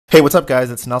Hey, what's up guys?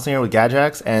 It's Nelson here with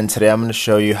Gadget, and today I'm going to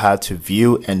show you how to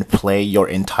view and play your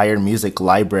entire music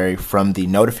library from the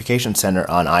notification center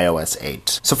on iOS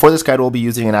 8. So for this guide, we'll be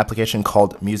using an application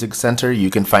called Music Center. You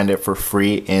can find it for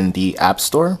free in the App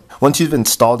Store. Once you've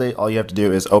installed it, all you have to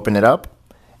do is open it up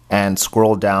and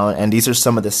scroll down, and these are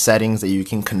some of the settings that you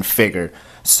can configure.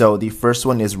 So the first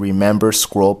one is remember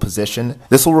scroll position.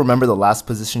 This will remember the last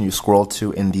position you scroll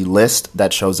to in the list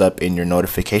that shows up in your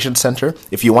notification center.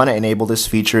 If you want to enable this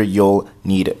feature, you'll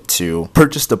need to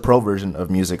purchase the pro version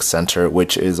of Music Center,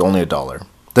 which is only $1.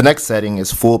 The next setting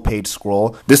is full page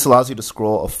scroll. This allows you to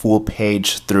scroll a full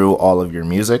page through all of your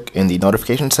music in the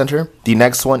notification center. The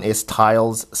next one is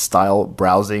tiles style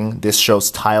browsing. This shows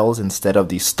tiles instead of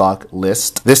the stock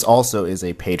list. This also is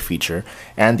a paid feature.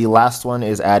 And the last one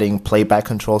is adding playback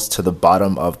controls to the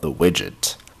bottom of the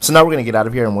widget. So now we're going to get out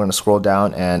of here and we're going to scroll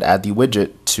down and add the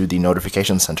widget to the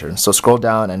notification center. So scroll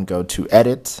down and go to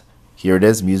edit. Here it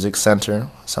is, Music Center.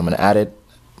 So I'm going to add it.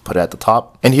 Put it at the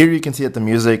top, and here you can see that the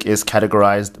music is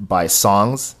categorized by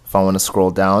songs. If I want to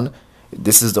scroll down,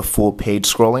 this is the full page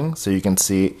scrolling, so you can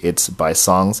see it's by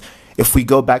songs. If we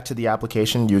go back to the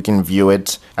application, you can view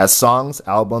it as songs,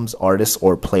 albums, artists,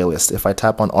 or playlists. If I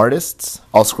tap on artists,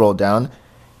 I'll scroll down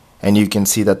and you can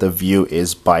see that the view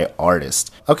is by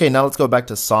artist. Okay, now let's go back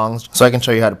to songs so I can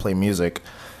show you how to play music.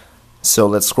 So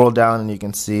let's scroll down and you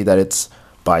can see that it's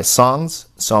by songs.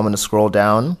 So I'm going to scroll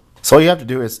down. So all you have to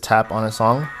do is tap on a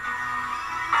song.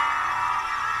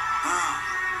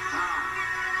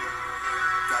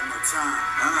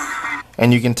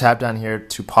 And you can tap down here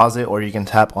to pause it, or you can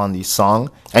tap on the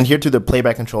song. And here to the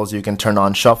playback controls, you can turn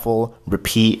on shuffle,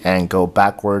 repeat, and go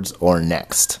backwards or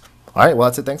next. Alright, well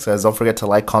that's it. Thanks guys. Don't forget to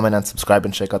like, comment, and subscribe,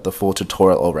 and check out the full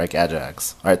tutorial over at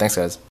Gadget. Alright, thanks guys.